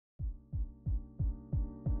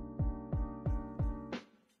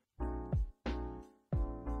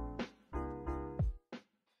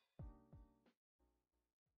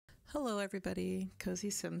Hello everybody, Cozy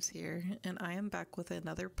Sims here, and I am back with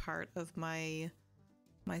another part of my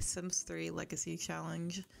Sims 3 Legacy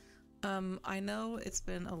Challenge. I know it's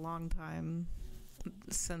been a long time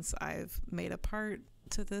since I've made a part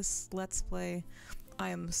to this Let's Play. I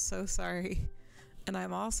am so sorry, and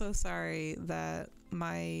I'm also sorry that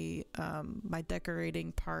my my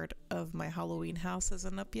decorating part of my Halloween house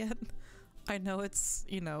isn't up yet. I know it's,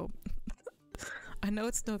 I know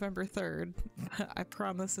it's November 3rd. I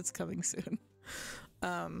promise it's coming soon.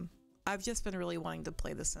 I've just been really wanting to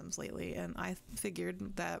play The Sims lately, and I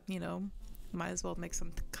figured that, might as well make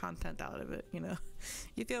some content out of it,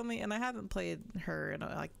 You feel me? And I haven't played her in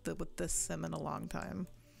with this sim in a long time.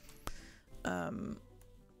 And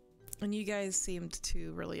you guys seemed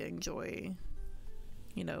to really enjoy,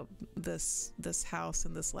 this house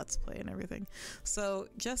and this Let's Play and everything. So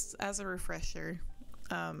just as a refresher,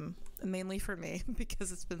 mainly for me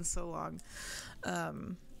because it's been so long,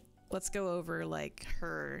 let's go over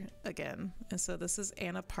her again. And so this is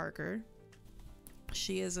Anna Parker.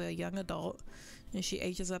 She is a young adult and she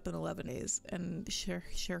ages up in 11 days, and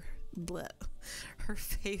her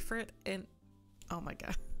favorite, and oh my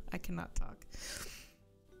god, I cannot talk,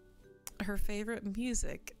 her favorite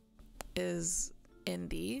music is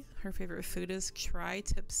indie. Her favorite food is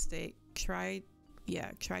tri-tip steak.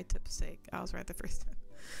 Tri-tip steak. I was right the first time.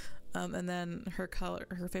 And then her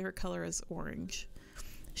favorite color is orange.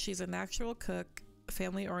 She's a natural cook,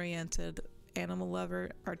 family oriented, animal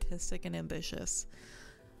lover, artistic, and ambitious.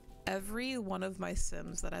 Every one of my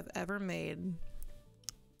Sims that I've ever made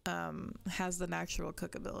has the natural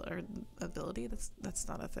cook ability. That's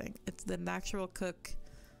not a thing. It's the natural cook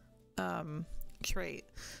trait,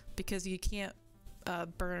 because you can't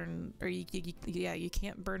burn, or you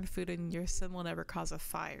can't burn food, and your Sim will never cause a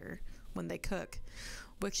fire when they cook,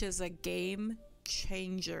 which is a game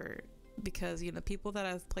changer. Because people that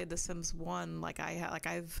have played The Sims 1,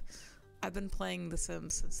 I've been playing The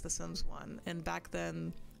Sims since The Sims 1, and back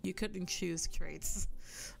then you couldn't choose traits,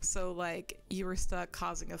 so you were stuck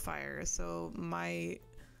causing a fire. So my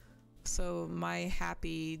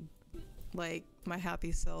happy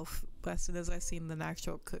self, as soon as I seen the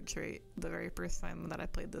natural cook trait the very first time that I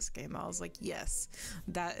played this game, I was like, yes,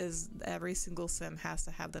 that is, every single Sim has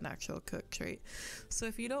to have the natural cook trait. So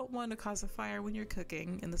if you don't want to cause a fire when you're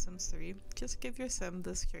cooking in The Sims 3, just give your Sim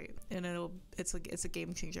this trait, and it's a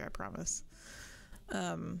game changer, I promise.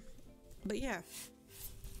 But yeah,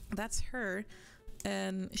 that's her,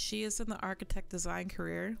 and she is in the architect design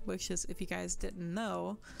career, which is, if you guys didn't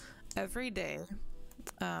know, every day,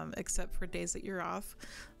 except for days that you're off,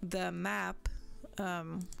 the map,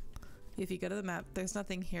 if you go to the map, there's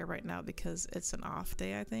nothing here right now because it's an off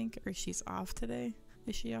day, I think, or she's off today.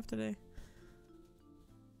 Is she off today?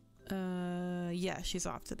 Yeah, she's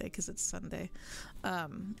off today because it's Sunday.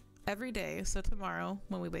 Every day, so tomorrow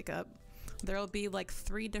when we wake up, there'll be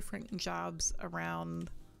 3 different jobs around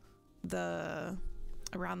the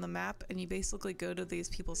map, and you basically go to these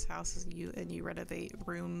people's houses and you renovate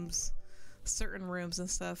rooms, certain rooms and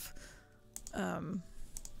stuff.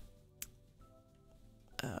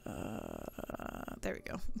 There we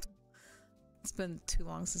go. It's been too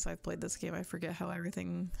long since I've played this game. I forget how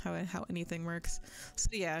anything works. So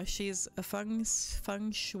yeah, she's a feng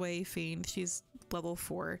shui fiend. She's level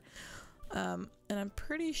 4. And I'm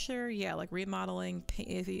pretty sure, yeah, remodeling,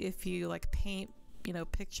 if you paint,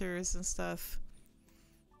 pictures and stuff,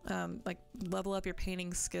 level up your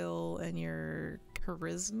painting skill and your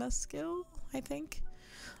charisma skill, I think.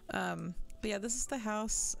 But yeah, this is the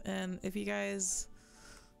house, and if you guys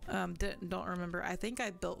don't remember, I think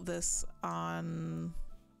I built this on,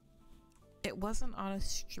 it wasn't on a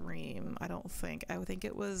stream, I don't think. I think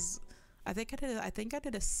I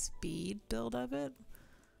did a speed build of it.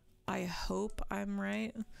 I hope I'm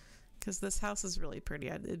right, because this house is really pretty.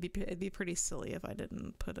 It'd be pretty silly if I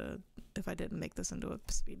didn't make this into a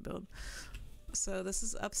speed build. So this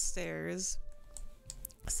is upstairs.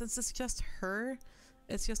 Since it's just her,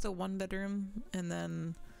 it's just a 1-bedroom, and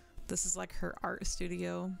then this is her art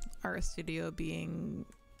studio. Art studio being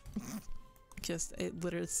just,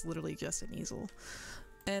 it's literally just an easel.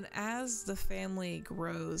 And as the family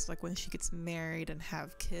grows, when she gets married and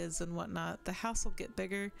have kids and whatnot, the house will get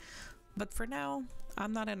bigger. But for now,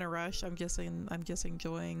 I'm not in a rush. I'm just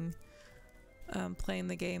enjoying playing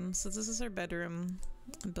the game. So this is her bedroom.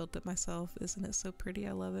 I built it myself. Isn't it so pretty?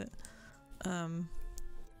 I love it.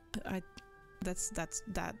 That's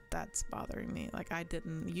bothering me. I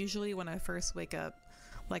didn't usually, when I first wake up,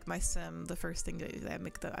 my Sim, the first thing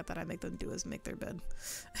that I make them do is make their bed.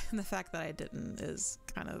 And the fact that I didn't is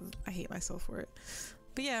kind of, I hate myself for it.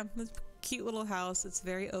 But yeah, it's a cute little house. It's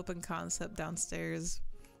very open concept downstairs.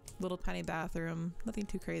 Little tiny bathroom, nothing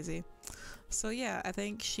too crazy. So yeah, I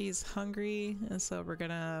think she's hungry, and so we're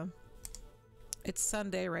gonna, it's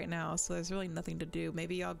Sunday right now, so there's really nothing to do.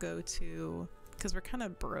 Maybe I'll go to, because we're kind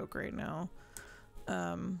of broke right now,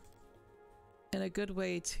 and a good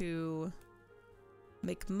way to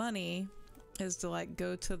make money is to like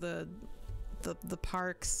go to the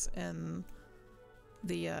parks and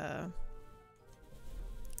the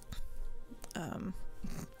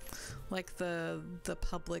like the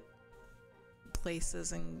public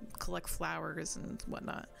places and collect flowers and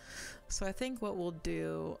whatnot. So I think what we'll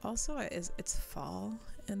do also is, it's fall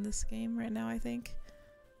in this game right now, I think.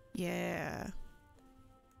 Yeah.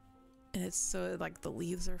 And it's so like the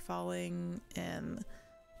leaves are falling. And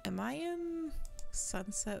am I in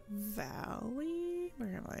Sunset Valley?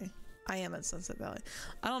 Where am I? I am in Sunset Valley.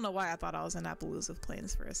 I don't know why I thought I was in Appaloosa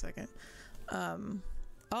Plains for a second.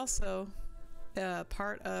 Also,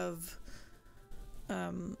 part of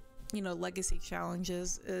you know, legacy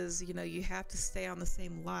challenges is, you know, you have to stay on the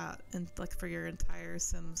same lot and like for your entire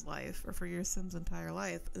Sims life, or for your Sims entire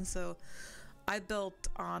life. And so I built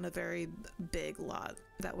on a very big lot,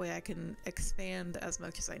 that way I can expand as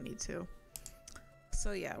much as I need to.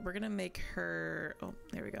 So yeah, we're gonna make her, oh,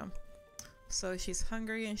 there we go. So she's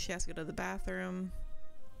hungry and she has to go to the bathroom.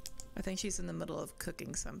 I think she's in the middle of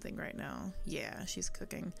cooking something right now. Yeah, she's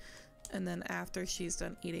cooking. And then after she's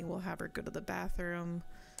done eating, we'll have her go to the bathroom.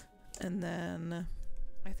 And then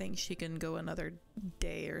I think she can go another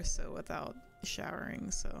day or so without showering,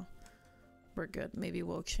 so we're good. Maybe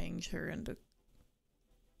we'll change her into,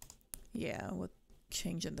 yeah, we'll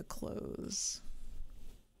change into clothes.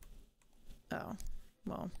 Oh,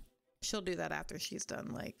 well, she'll do that after she's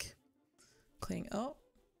done like cleaning. Oh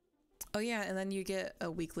yeah, and then you get a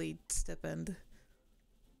weekly stipend.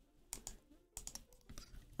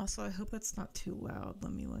 Also, I hope that's not too loud.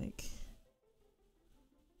 Let me like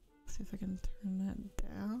see if I can turn that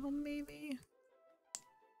down, maybe.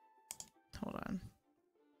 Hold on.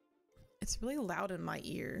 It's really loud in my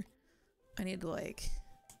ear. I need to like,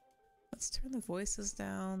 let's turn the voices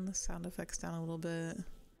down, the sound effects down a little bit.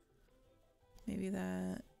 Maybe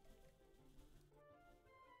that.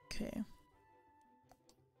 Okay.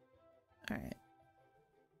 Alright.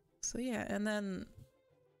 So yeah, and then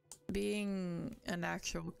being an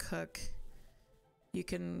actual cook, you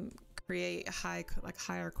can create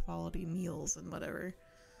higher quality meals and whatever.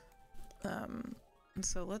 And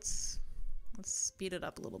so let's speed it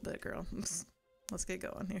up a little bit, girl. Let's get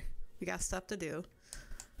going here. We got stuff to do.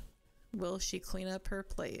 Will she clean up her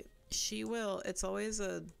plate? She will. It's always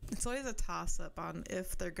a toss up on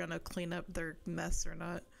if they're gonna clean up their mess or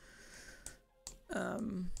not.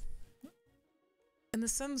 In The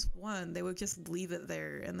Sims 1, they would just leave it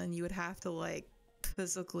there, and then you would have to like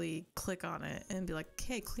physically click on it and be like,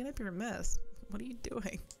 "Hey, clean up your mess. What are you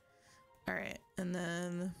doing?" All right, and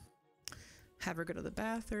then have her go to the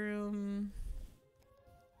bathroom,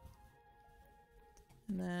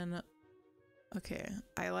 and then okay,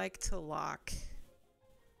 I like to lock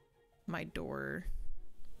my door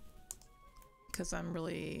because I'm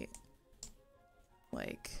really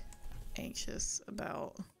like anxious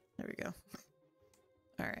about, there we go.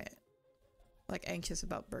 All right, like anxious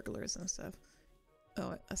about burglars and stuff.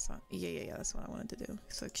 Oh, that's not, yeah, that's what I wanted to do.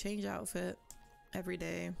 So change outfit every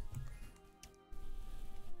day.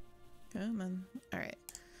 Come on. All right,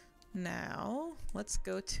 now let's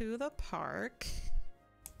go to the park.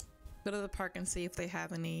 Go to the park and see if they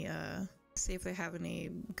have any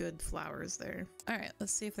good flowers there. All right,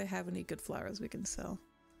 let's see if they have any good flowers we can sell.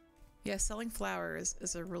 Yeah, selling flowers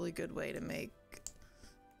is a really good way to make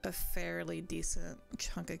a fairly decent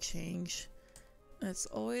chunk of change. It's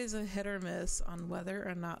always a hit or miss on whether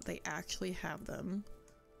or not they actually have them.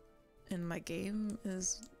 And my game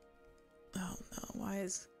is, oh no, why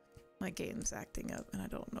is my game's acting up and I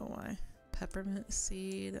don't know why. Peppermint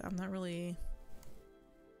seed, I don't really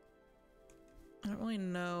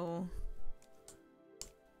know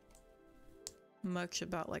much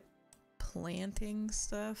about like planting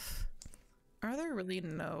stuff. Are there really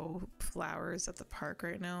no flowers at the park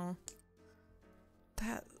right now?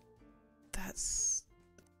 That's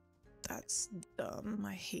dumb.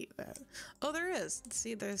 I hate that. Oh, there is.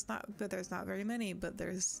 See, there's not very many, but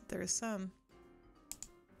there's some.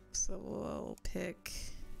 So we'll pick,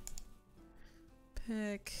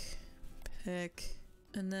 and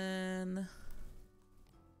then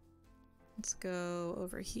let's go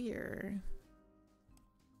over here.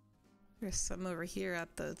 There's some over here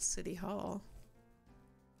at the city hall.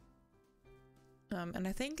 And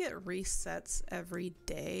I think it resets every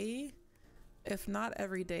day. If not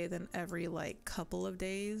every day, then every like couple of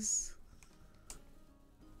days.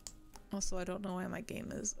 Also, I don't know why my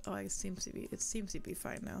game is. Oh, it seems to be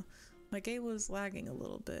fine now. My game was lagging a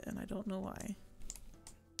little bit, and I don't know why.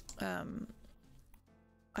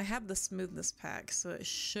 I have the smoothness pack, so it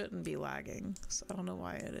shouldn't be lagging. So I don't know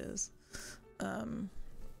why it is.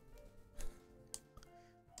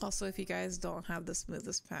 Also, if you guys don't have the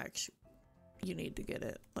smoothness pack, you need to get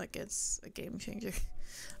it. Like, it's a game changer.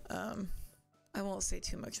 I won't say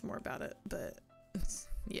too much more about it, but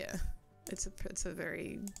yeah, it's a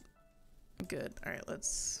very good. All right,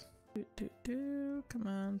 let's come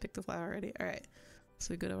on, pick the flower already. All right,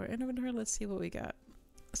 so we go to our inventory. Let's see what we got.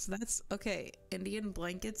 So that's okay. Indian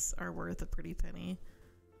blankets are worth a pretty penny.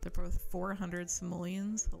 They're both 400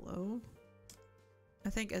 simoleons. Hello. I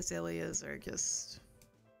think azaleas are just,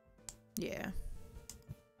 yeah.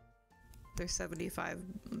 They're 75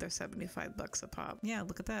 bucks a pop. Yeah,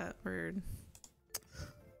 look at that. We're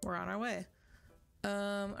on our way.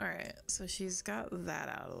 All right. So she's got that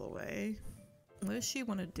out of the way. What does she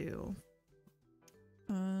want to do?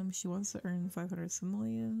 She wants to earn 500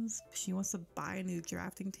 simoleons. She wants to buy a new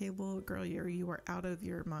drafting table. Girl, you are out of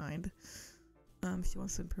your mind. She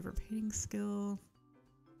wants to improve her painting skill.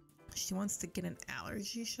 She wants to get an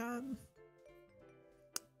allergy shot.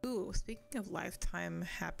 Ooh, speaking of lifetime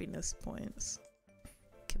happiness points,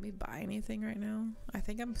 can we buy anything right now? I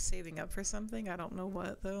think I'm saving up for something. I don't know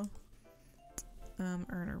what though.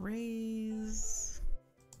 Earn a raise.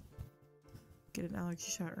 Get an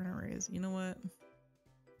allergy shot, earn a raise. You know what?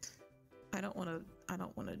 I don't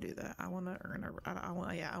want to do that. I want to earn I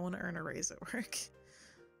want to earn a raise at work.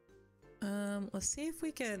 Let's see if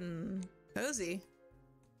we can. Cozy.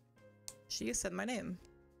 She just said my name.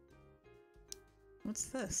 What's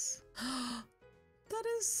this? That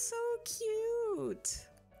is so cute.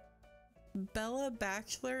 Bella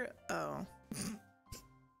Bachelor. Oh.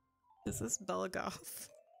 Is this Bella Goth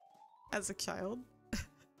as a child?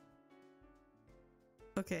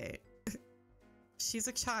 Okay. She's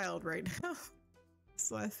a child right now.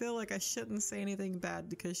 So I feel like I shouldn't say anything bad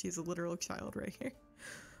because she's a literal child right here.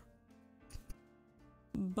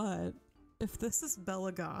 But if this is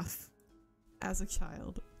Bella Goth as a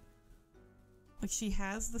child, like she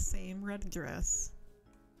has the same red dress.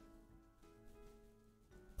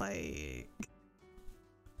 Like,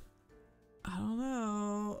 I don't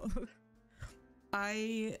know.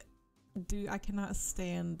 I cannot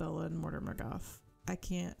stand Bella and Mortimer Goth. I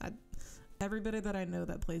can't. Everybody that I know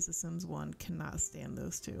that plays The Sims 1 cannot stand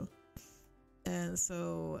those two. And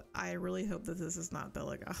so I really hope that this is not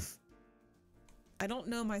Bella Goth. I don't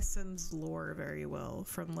know my Sims lore very well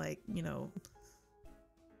from, like, you know,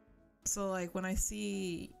 so like when I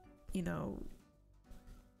see, you know,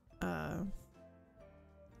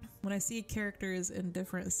 when I see characters in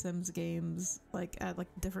different Sims games, like at like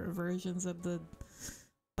different versions of the,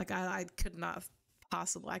 like I could not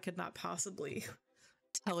possibly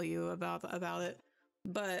tell you about it,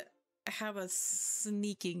 but I have a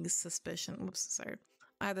sneaking suspicion. Whoops, sorry.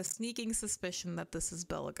 I have a sneaking suspicion that this is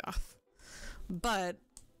Bella Goth. But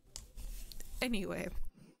anyway,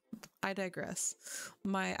 I digress.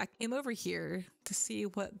 I came over here to see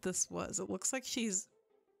what this was. It looks like she's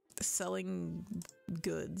selling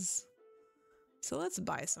goods. So let's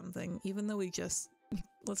buy something, even though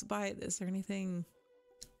let's buy it. Is there anything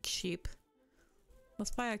cheap?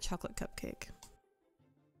 Let's buy a chocolate cupcake.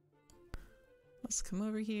 Let's come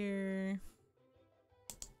over here.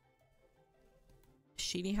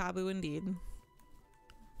 Sheeny Habu indeed.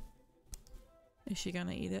 Is she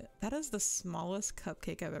gonna eat it? That is the smallest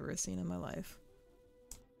cupcake I've ever seen in my life.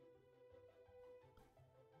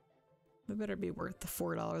 It better be worth the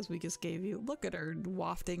 $4 we just gave you. Look at her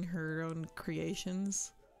wafting her own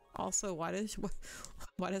creations. Also, why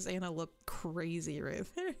does Anna look crazy right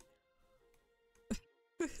there?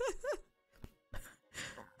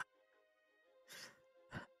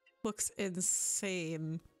 Looks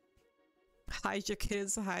insane. Hide your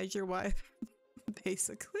kids, hide your wife,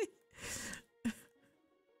 basically.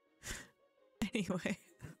 Anyway,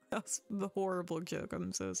 that was the horrible joke.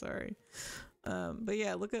 I'm so sorry. But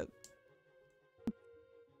yeah, look at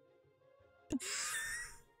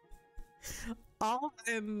all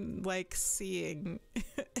I'm like seeing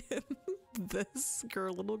in this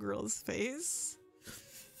little girl's face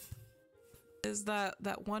is that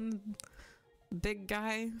one big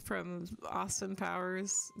guy from Austin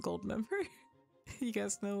Powers Goldmember. You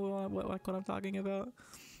guys know what I'm talking about?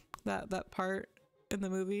 That part in the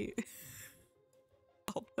movie.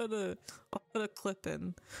 I'll put a clip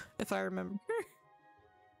in if I remember.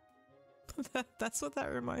 That's what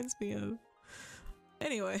that reminds me of.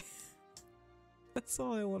 Anyway, that's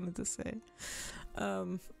all I wanted to say.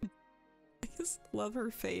 I just love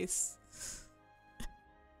her face.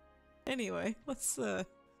 Anyway, let's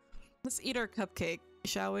eat our cupcake,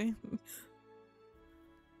 shall we?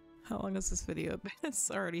 How long is this video?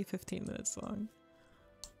 It's already 15 minutes long.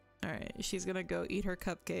 Alright, she's gonna go eat her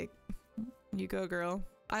cupcake. You go, girl.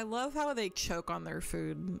 I love how they choke on their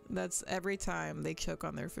food. That's every time they choke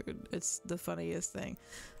on their food. It's the funniest thing.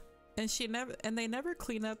 And they never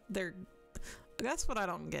clean up their... That's what I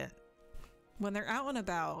don't get. When they're out and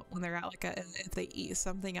about, when they're out like if they eat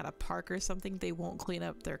something at a park or something, they won't clean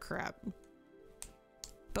up their crap.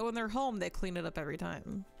 But when they're home, they clean it up every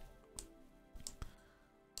time.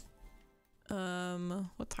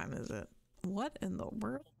 What time is it? What in the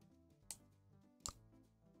world?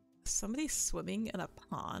 Somebody's swimming in a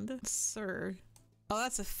pond? Sir. Oh,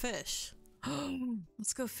 that's a fish.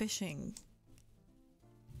 Let's go fishing.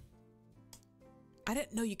 I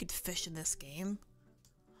didn't know you could fish in this game.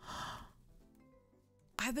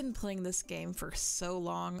 I've been playing this game for so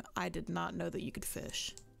long, I did not know that you could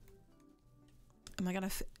fish. Am I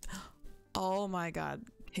gonna oh my god.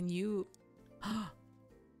 Can you...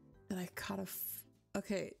 That I caught a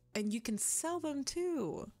okay, and you can sell them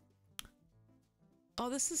too.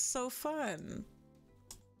 Oh, this is so fun.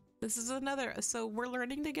 This is another... So we're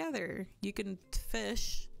learning together. You can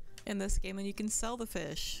fish in this game and you can sell the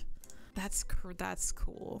fish. That's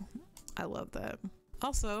cool. I love that.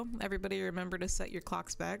 Also, everybody remember to set your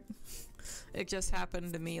clocks back. It just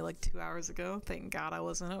happened to me like 2 hours ago. Thank God I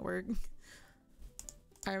wasn't at work.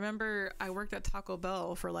 I remember I worked at Taco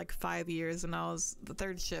Bell for like 5 years and I was the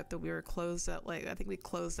third shift and we were closed at like, I think we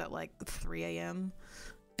closed at like 3 a.m.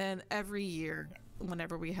 And every year,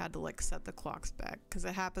 whenever we had to like set the clocks back, because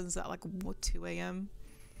it happens at like 2 a.m.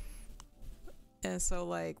 And so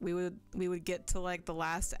like we would get to like the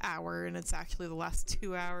last hour and it's actually the last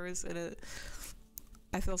 2 hours, and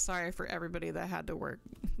I feel sorry for everybody that had to work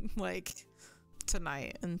like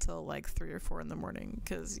tonight until like 3 or 4 in the morning,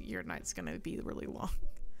 because your night's gonna be really long.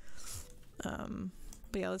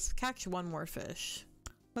 But yeah, let's catch one more fish.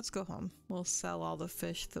 Let's go home. We'll sell all the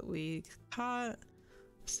fish that we caught.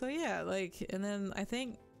 So yeah, like, and then I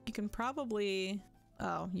think you can probably...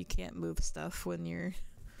 Oh, you can't move stuff when you're...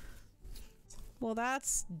 Well,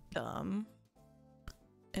 that's dumb.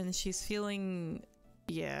 And she's feeling...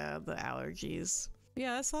 Yeah, the allergies.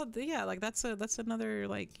 Yeah, that's all. Yeah, like that's another,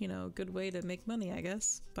 like, you know, good way to make money, I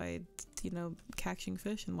guess, by, you know, catching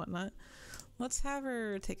fish and whatnot. Let's have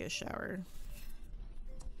her take a shower.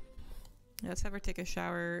 Yeah, let's have her take a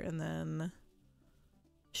shower, and then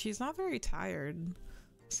she's not very tired,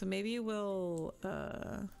 so maybe we'll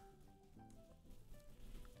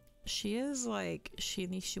she is like she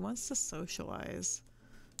wants to socialize.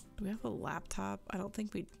 Do we have a laptop? I don't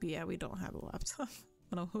think we don't have a laptop.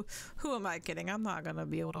 I don't know, who am I kidding? I'm not gonna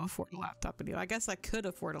be able to afford a laptop anymore. I guess I could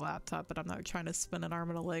afford a laptop, but I'm not trying to spend an arm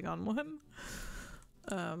and a leg on one.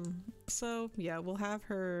 So yeah, we'll have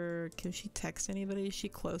her. Can she text anybody? Is she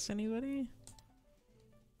close to anybody?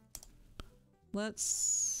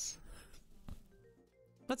 Let's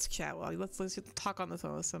chat while let's talk on the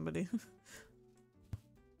phone with somebody.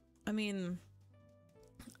 I mean,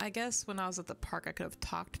 I guess when I was at the park I could have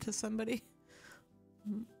talked to somebody.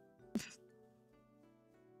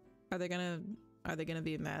 Are they gonna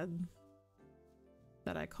be mad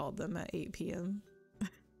that I called them at 8 p.m?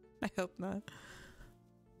 I hope not.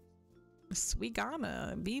 Sweet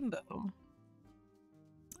Ghana, Bimbo.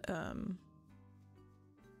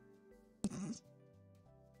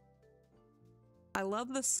 I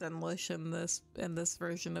love the Simlish in this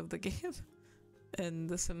version of the game, in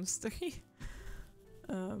The Sims 3.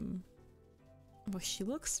 Well, she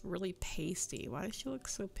looks really pasty. Why does she look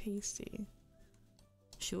so pasty?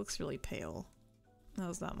 She looks really pale. That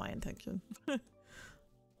was not my intention.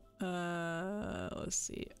 Let's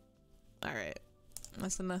see. All right,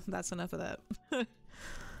 that's enough of that.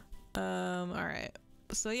 All right.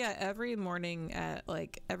 So yeah, every morning at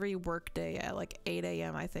like every work day at like 8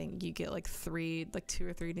 a.m. I think you get like 2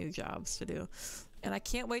 or 3 new jobs to do, and I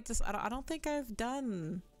can't wait to. I don't think I've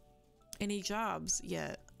done any jobs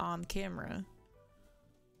yet on camera.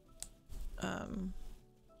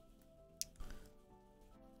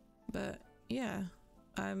 But yeah,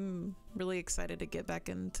 I'm really excited to get back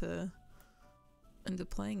into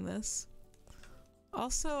playing this.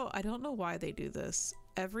 Also, I don't know why they do this.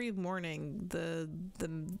 Every morning, the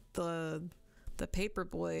paper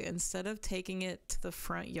boy, instead of taking it to the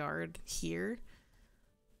front yard here,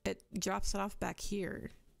 it drops it off back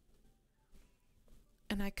here.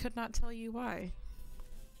 And I could not tell you why.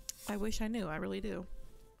 I wish I knew. I really do.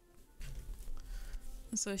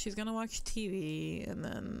 So she's gonna watch TV and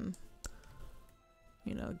then,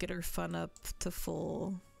 you know, get her fun up to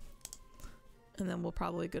full. and then we'll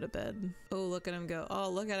probably go to bed. Oh, look at him go. Oh,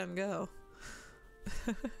 look at him go.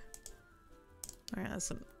 All right,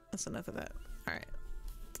 that's enough of that. All right.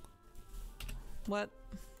 What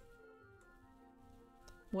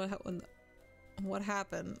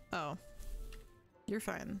happened? Oh, you're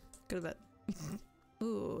fine. Go to bed.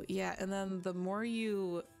 Ooh, yeah, and then the more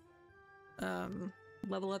you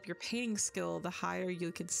level up your painting skill, the higher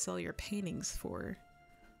you can sell your paintings for.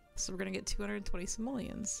 So we're gonna get 220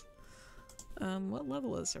 simoleons. What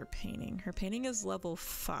level is her painting? Her painting is level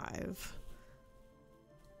 5.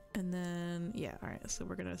 And then, yeah, alright, so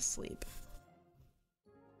we're gonna sleep.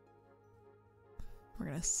 We're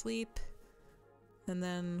gonna sleep, and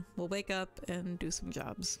then we'll wake up and do some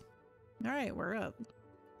jobs. Alright, we're up.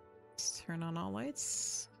 Let's turn on all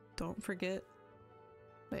lights. Don't forget.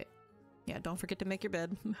 Wait. Yeah, don't forget to make your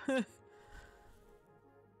bed.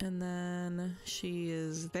 And then she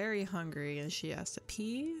is very hungry and she has to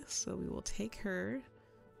pee, so we will take her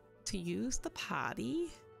to use the potty.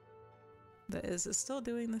 Is it still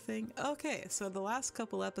doing the thing? Okay, so the last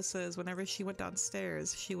couple episodes, whenever she went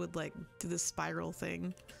downstairs, she would like do the spiral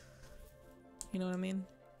thing. You know what I mean?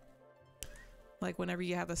 Like whenever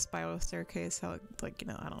you have a spiral staircase, how it, like, you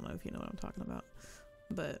know, I don't know if you know what I'm talking about.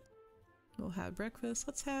 But we'll have breakfast.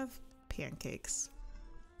 Let's have pancakes.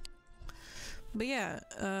 But yeah,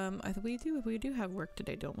 I think we do have work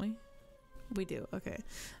today, don't we? We do, okay.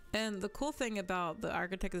 And the cool thing about the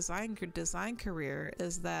architect design career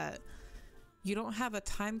is that you don't have a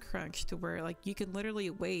time crunch to where like you can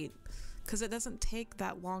literally wait, because it doesn't take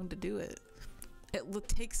that long to do it. It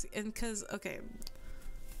takes, and because, okay,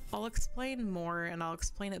 I'll explain more and I'll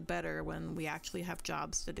explain it better when we actually have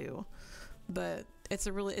jobs to do. But it's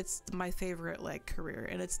my favorite like career,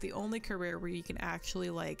 and it's the only career where you can actually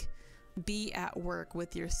like be at work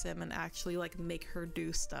with your sim and actually like make her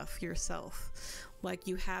do stuff yourself. Like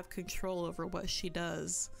you have control over what she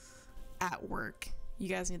does at work. You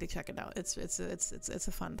guys need to check it out. It's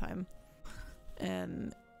a fun time.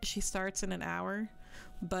 And she starts in an hour,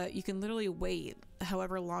 but you can literally wait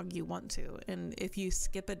however long you want to. And if you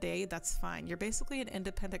skip a day, that's fine. You're basically an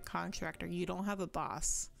independent contractor. You don't have a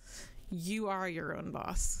boss. You are your own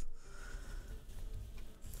boss.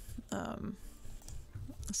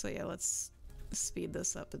 So yeah, let's speed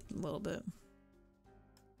this up a little bit.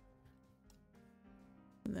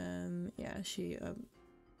 And then yeah, she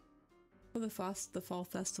the fall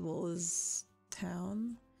festival is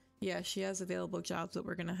town. Yeah, she has available jobs, but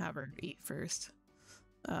we're gonna have her eat first.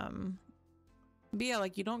 But yeah,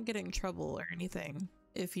 like you don't get in trouble or anything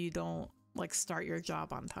if you don't like start your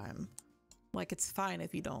job on time. Like it's fine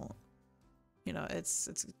if you don't. You know, it's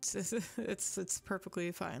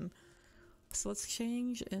perfectly fine. So let's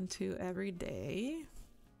change into every day.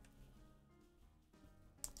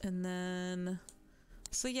 And then,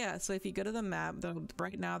 so yeah, so if you go to the map,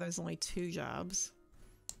 right now there's only 2 jobs.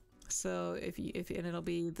 So and it'll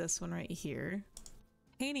be this one right here,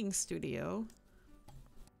 painting studio.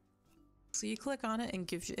 So you click on it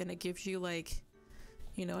and it gives you like,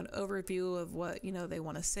 you know, an overview of what, you know, they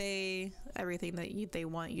want to say, everything that they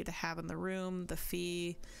want you to have in the room, the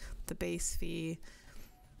fee, the base fee.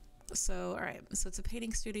 So, all right, so it's a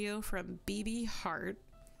painting studio from BB Hart.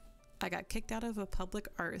 I got kicked out of a public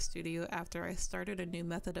art studio after I started a new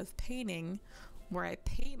method of painting where I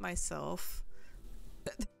paint myself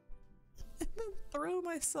and then throw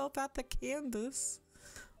myself at the canvas.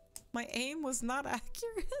 My aim was not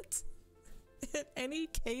accurate. In any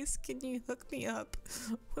case, can you hook me up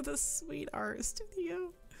with a sweet art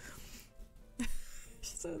studio?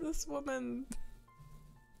 So this woman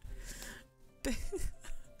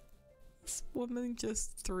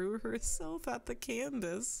just threw herself at the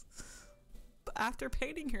canvas after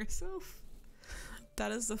painting herself.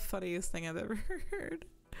 That is the funniest thing I've ever heard.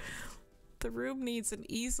 The room needs an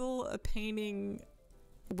easel, a painting,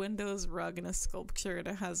 windows, rug, and a sculpture, and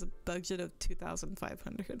it has a budget of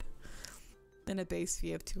 $2,500 and a base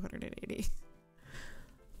fee of $280.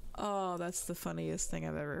 Oh, that's the funniest thing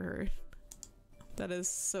I've ever heard.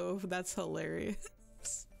 That's hilarious.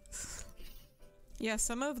 Yeah,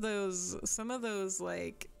 some of those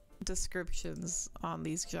like descriptions on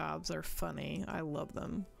these jobs are funny. I love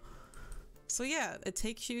them. So yeah, it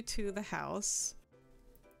takes you to the house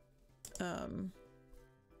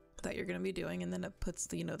that you're gonna be doing, and then it puts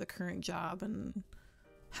the, you know, the current job and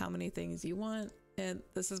how many things you want. And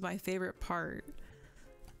this is my favorite part.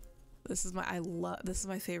 This is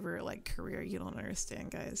my favorite like career. You don't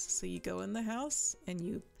understand, guys. So you go in the house and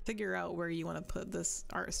you figure out where you want to put this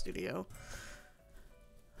art studio.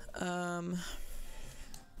 And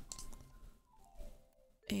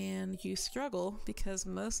and you struggle because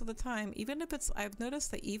most of the time, even if it's, I've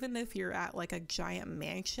noticed that even if you're at like a giant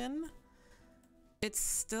mansion, it's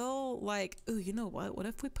still like, ooh, you know what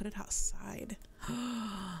if we put it outside? Do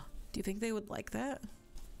you think they would like that?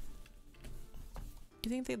 Do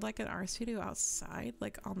you think they'd like an art studio outside,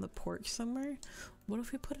 like on the porch somewhere? What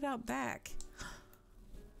if we put it out back?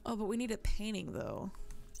 Oh, but we need a painting though.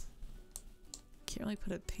 Can't really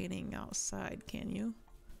put a painting outside, can you?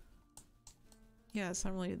 Yeah, it's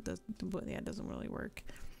not really, yeah, it doesn't really work.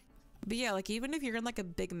 But yeah, like even if you're in like a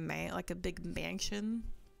big mansion,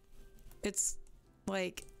 it's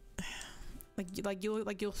like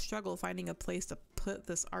you'll struggle finding a place to put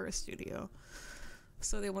this art studio.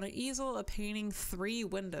 So they want an easel, a painting, 3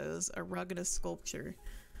 windows, a rug, and a sculpture.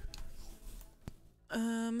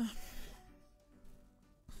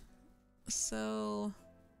 So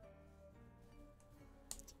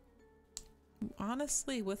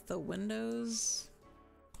honestly, with the windows,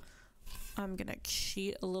 I'm gonna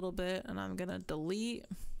cheat a little bit and I'm gonna delete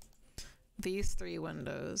these 3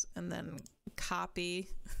 windows and then copy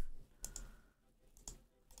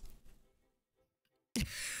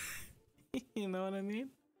you know what I mean?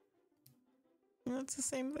 It's the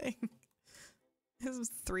same thing. There's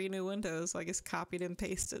 3 new windows, so I just copied and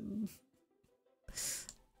pasted.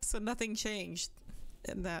 So nothing changed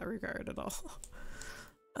in that regard at all.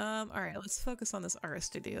 Alright, let's focus on this art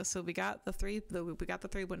studio. So we got the 3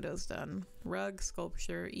 windows done. Rug,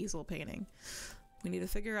 sculpture, easel, painting. We need to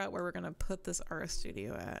figure out where we're gonna put this art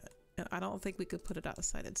studio at. And I don't think we could put it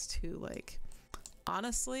outside. It's too like,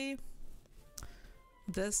 honestly,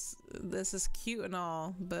 this is cute and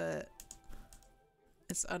all, but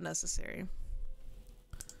it's unnecessary.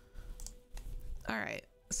 Alright,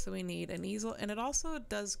 so we need an easel, and it also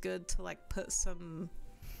does good to like put some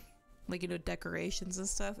like, you know, decorations and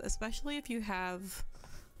stuff, especially if you have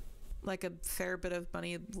like a fair bit of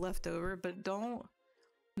money left over, but don't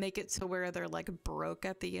make it to where they're like broke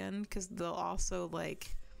at the end, because they'll also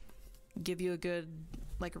like give you a good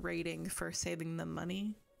like rating for saving them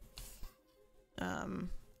money.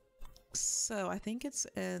 So I think it's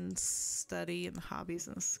in study and hobbies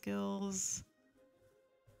and skills.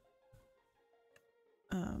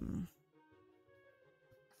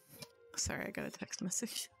 Sorry, I got a text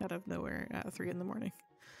message out of nowhere at 3 in the morning.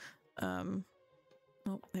 Oh,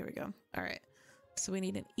 there we go. All right, so we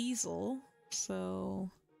need an easel.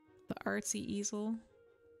 So the artsy easel,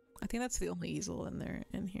 I think that's the only easel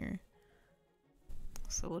in here.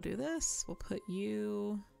 So we'll do this. We'll put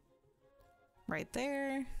you right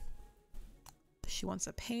there. She wants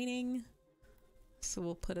a painting, so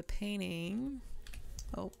we'll put a painting.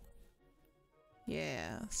 Oh,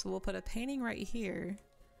 yeah. So we'll put a painting right here,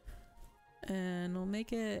 and we'll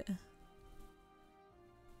make it.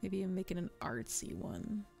 Maybe make it an artsy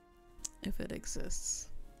one, if it exists.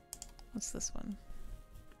 What's this one?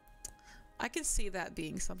 I could see that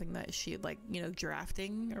being something that she like, you know,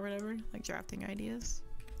 drafting or whatever, like drafting ideas.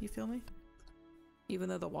 You feel me? Even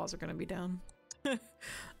though the walls are gonna be down.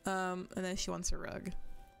 And then she wants a rug,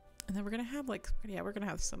 and then we're gonna have like, yeah, we're gonna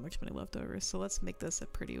have so much money left over. So let's make this a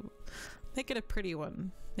pretty, make it a pretty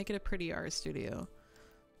one. Make it a pretty art studio.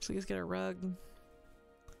 So let's get a rug.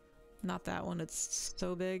 Not that one. It's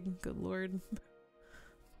so big. Good lord.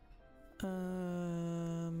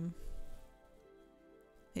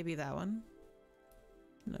 Maybe that one.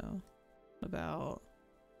 No. About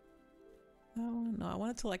that one? No, I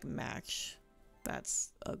want it to like match.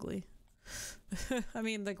 That's ugly. I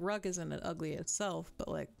mean, the rug isn't ugly itself, but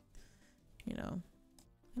like, you know,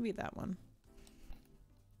 maybe that one.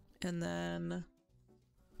 And then,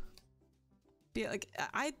 yeah, like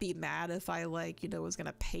I'd be mad if I like, you know, was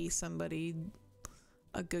gonna pay somebody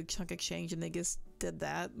a good chunk of change and they just did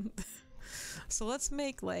that. So let's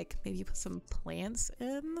make like, maybe put some plants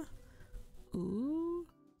in. Ooh.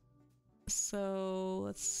 So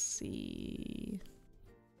let's see.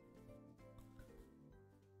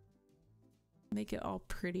 Make it all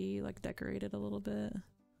pretty, like decorated a little bit.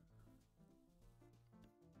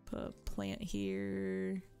 Put a plant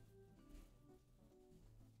here.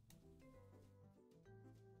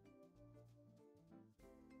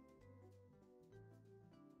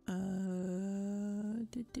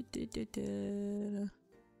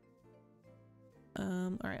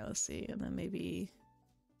 All right, let's see, and then maybe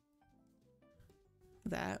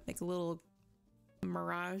that, like a little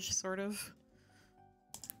mirage sort of.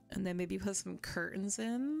 And then maybe put some curtains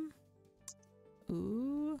in.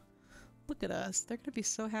 Ooh, look at us. They're gonna be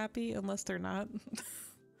so happy unless they're not.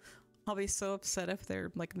 I'll be so upset if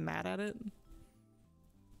they're like mad at it.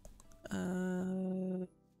 No,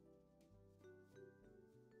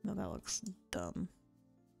 that looks dumb.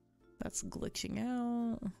 That's glitching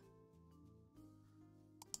out.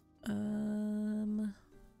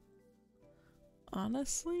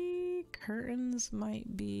 Honestly, curtains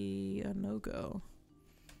might be a no-go,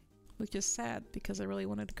 which is sad because I really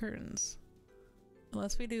wanted curtains.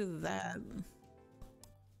 Unless we do that.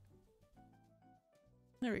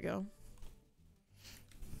 There we go.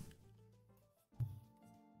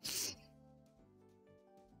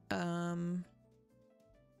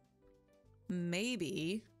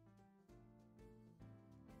 Maybe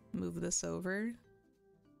move this over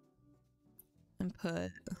and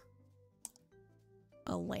put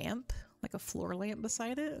a lamp, like a floor lamp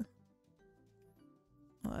beside it.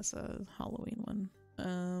 Oh, that's a Halloween one.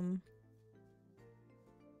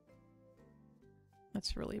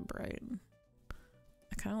 That's really bright.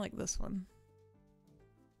 I kind of like this one.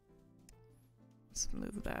 Let's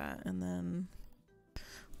move that, and then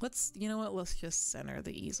let's, you know what, let's just center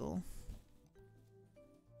the easel.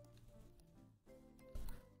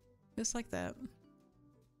 Just like that.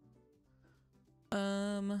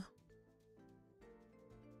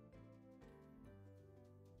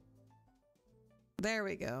 There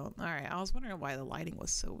we go. Alright, I was wondering why the lighting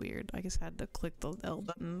was so weird. I just had to click the L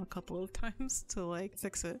button a couple of times to like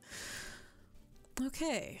fix it.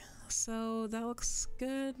 Okay, so that looks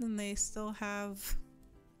good, and they still have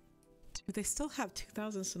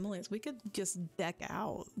 2,000 simoleons. We could just deck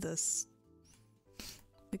out this.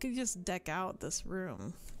 We could just deck out this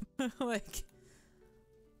room. Like,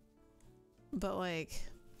 but like,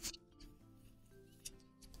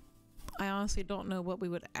 I honestly don't know what we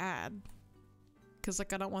would add. Because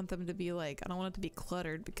like I don't want them to be like, I don't want it to be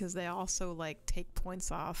cluttered, because they also like take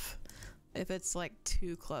points off if it's like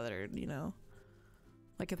too cluttered, you know?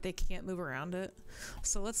 Like if they can't move around it.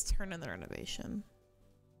 So let's turn in the renovation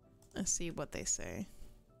and see what they say.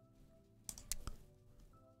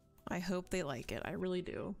 I hope they like it. I really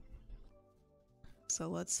do. So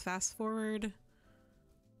let's fast forward.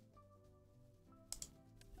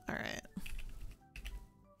 Alright.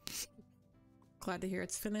 Glad to hear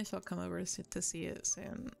it's finished. I'll come over to see it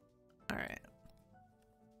soon. Alright.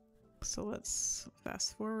 So let's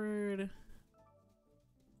fast forward.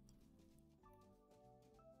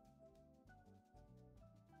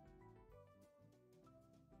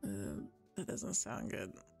 That doesn't sound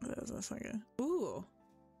good. That doesn't sound good. Ooh!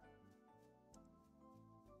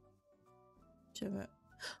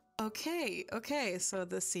 Okay, okay, so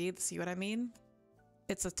see what I mean?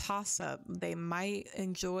 It's a toss-up. They might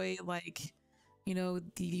enjoy, like, you know,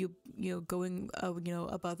 going you know,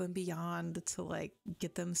 above and beyond to like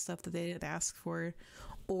get them stuff that they didn't ask for,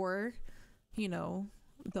 or you know,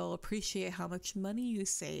 they'll appreciate how much money you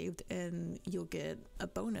saved and you'll get a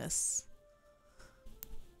bonus.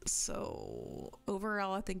 So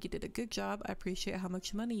overall, I think you did a good job. I appreciate how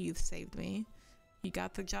much money you've saved me. You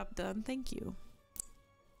got the job done. Thank you.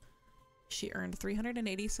 She earned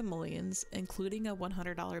 380 simoleons, including a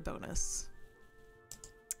 $100 bonus.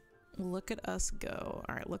 Look at us go.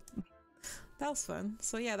 All right, look, that was fun.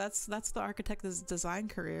 So yeah, that's the architect's design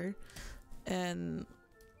career. And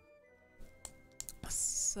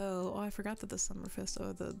so, oh, I forgot that the summer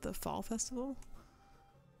festival, the fall festival.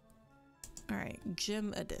 All right,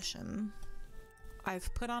 gym edition.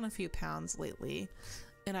 I've put on a few pounds lately,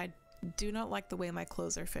 and I do not like the way my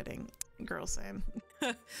clothes are fitting. Girl, same.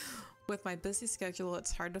 With my busy schedule,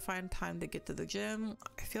 it's hard to find time to get to the gym.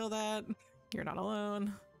 I feel that. You're not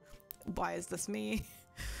alone. Why is this me?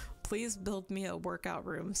 Please build me a workout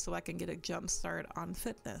room so I can get a jump start on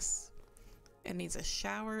fitness. It needs a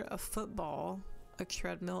shower, a football, a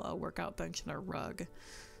treadmill, a workout bench, and a rug.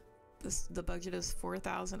 The budget is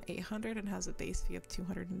 4,800 and has a base fee of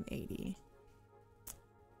 280.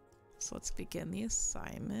 So let's begin the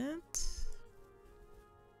assignment.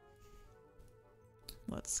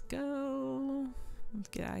 Let's go. Let's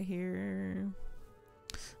get out of here.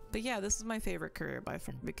 But yeah, this is my favorite career by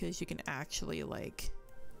far, because you can actually like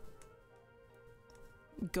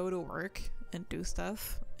go to work and do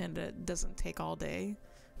stuff, and it doesn't take all day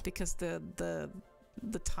because the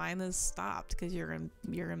time is stopped because you're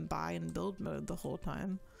in buy and build mode the whole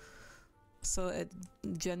time. So it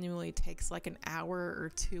genuinely takes like an hour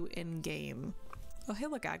or two in game. Oh hey,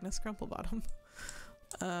 look, Agnes Crumplebottom.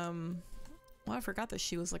 Well, I forgot that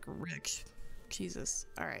she was like rich. Jesus.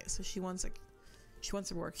 All right, so she wants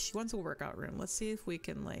a workout room. Let's see if we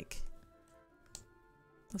can like,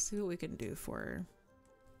 let's see what we can do for her.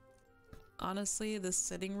 Honestly, this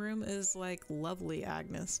sitting room is like lovely,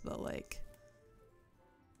 Agnes, but like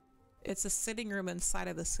it's a sitting room inside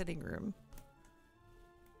of a sitting room.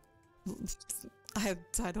 I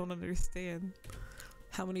don't understand.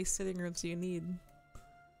 How many sitting rooms do you need?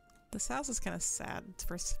 This house is kind of sad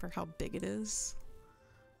for how big it is.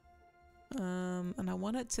 And I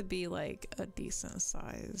want it to be like a decent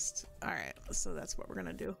sized. All right, so that's what we're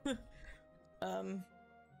gonna do.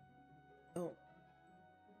 Oh,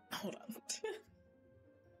 hold on.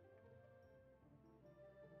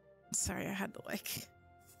 Sorry, I had to like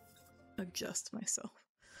adjust myself.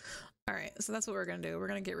 All right, so that's what we're gonna do. We're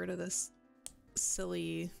gonna get rid of this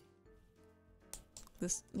silly,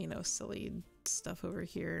 silly stuff over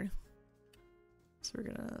here. So we're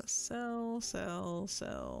gonna sell, sell,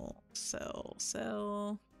 sell, sell,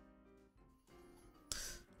 sell.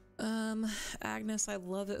 Agnes, I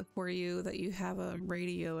love it for you that you have a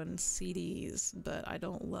radio and CDs, but I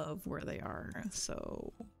don't love where they are,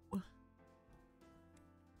 so I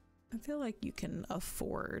feel like you can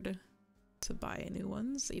afford to buy new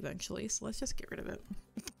ones eventually, so let's just get rid of it.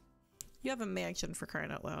 You have a mansion, for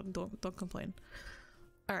crying out loud. Don't complain.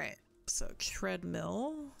 All right, so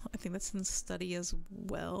treadmill. I think that's in study as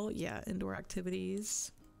well. Yeah, indoor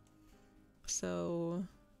activities. So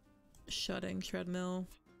shutting treadmill.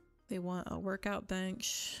 They want a workout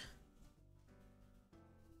bench.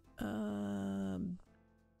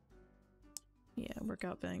 Yeah,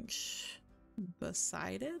 workout bench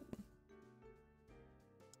beside it.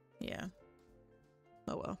 Yeah.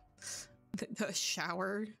 Oh well. The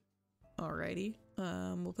shower. Alrighty.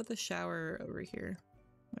 We'll put the shower over here,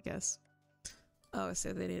 I guess. Oh,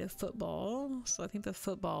 so they need a football. So I think the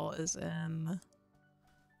football is in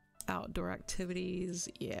outdoor activities.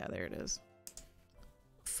 Yeah, there it is.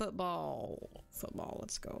 Football. Football,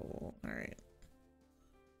 let's go. Alright.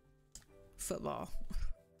 Football.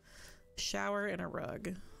 Shower and a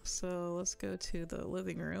rug. So let's go to the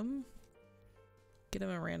living room. Get him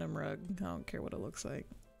a random rug. I don't care what it looks like.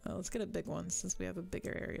 Oh, let's get a big one since we have a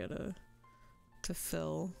bigger area to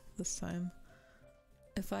fill this time.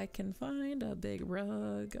 If I can find a big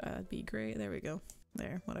rug, that'd be great. There we go.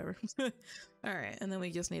 There, whatever. Alright, and then we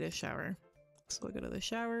just need a shower. So we'll go to the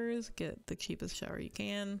showers, get the cheapest shower you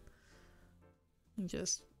can, and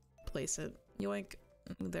just place it. Yoink.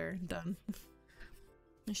 There, done.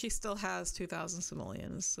 And she still has 2,000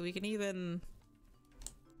 simoleons, so we can even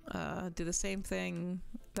do the same thing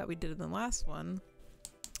that we did in the last one.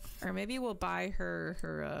 Or maybe we'll buy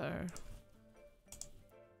her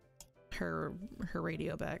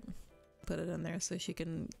radio back, put it in there so she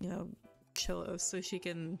can, chill, so she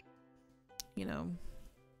can,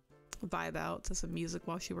 vibe out to some music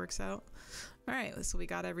while she works out. All right, so we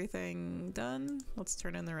got everything done. Let's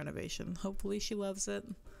turn in the renovation. Hopefully she loves it.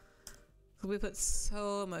 We put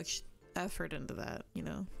so much effort into that, you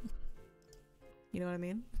know what I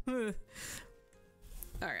mean? All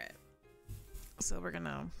right, so we're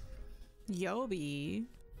gonna Yobi,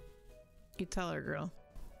 you tell her, girl.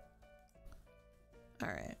 All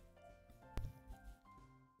right.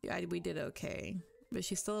 Yeah, we did okay, but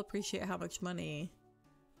she still appreciate how much money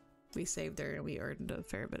we saved her, and we earned a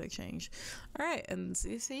fair bit of change. All right, and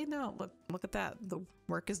see, no, look at that. The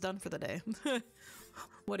work is done for the day.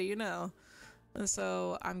 What do you know? And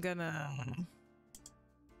so I'm gonna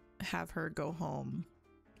have her go home,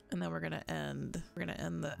 and then we're gonna end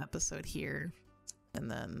the episode here, and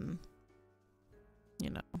then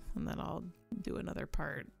and then I'll do another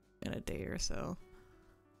part in a day or so.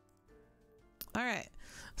 All right,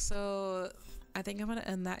 so I think I'm gonna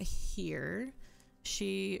end that here.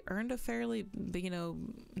 She earned a fairly,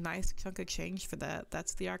 nice chunk of change for that.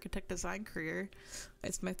 That's the architect design career.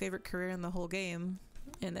 It's my favorite career in the whole game.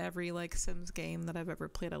 In every Sims game that I've ever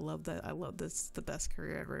played, I love that. I love this. The best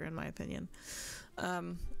career ever, in my opinion.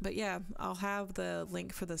 But yeah, I'll have the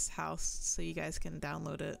link for this house so you guys can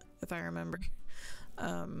download it if I remember.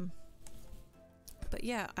 But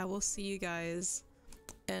yeah, I will see you guys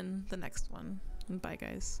in the next one. Bye,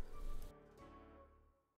 guys.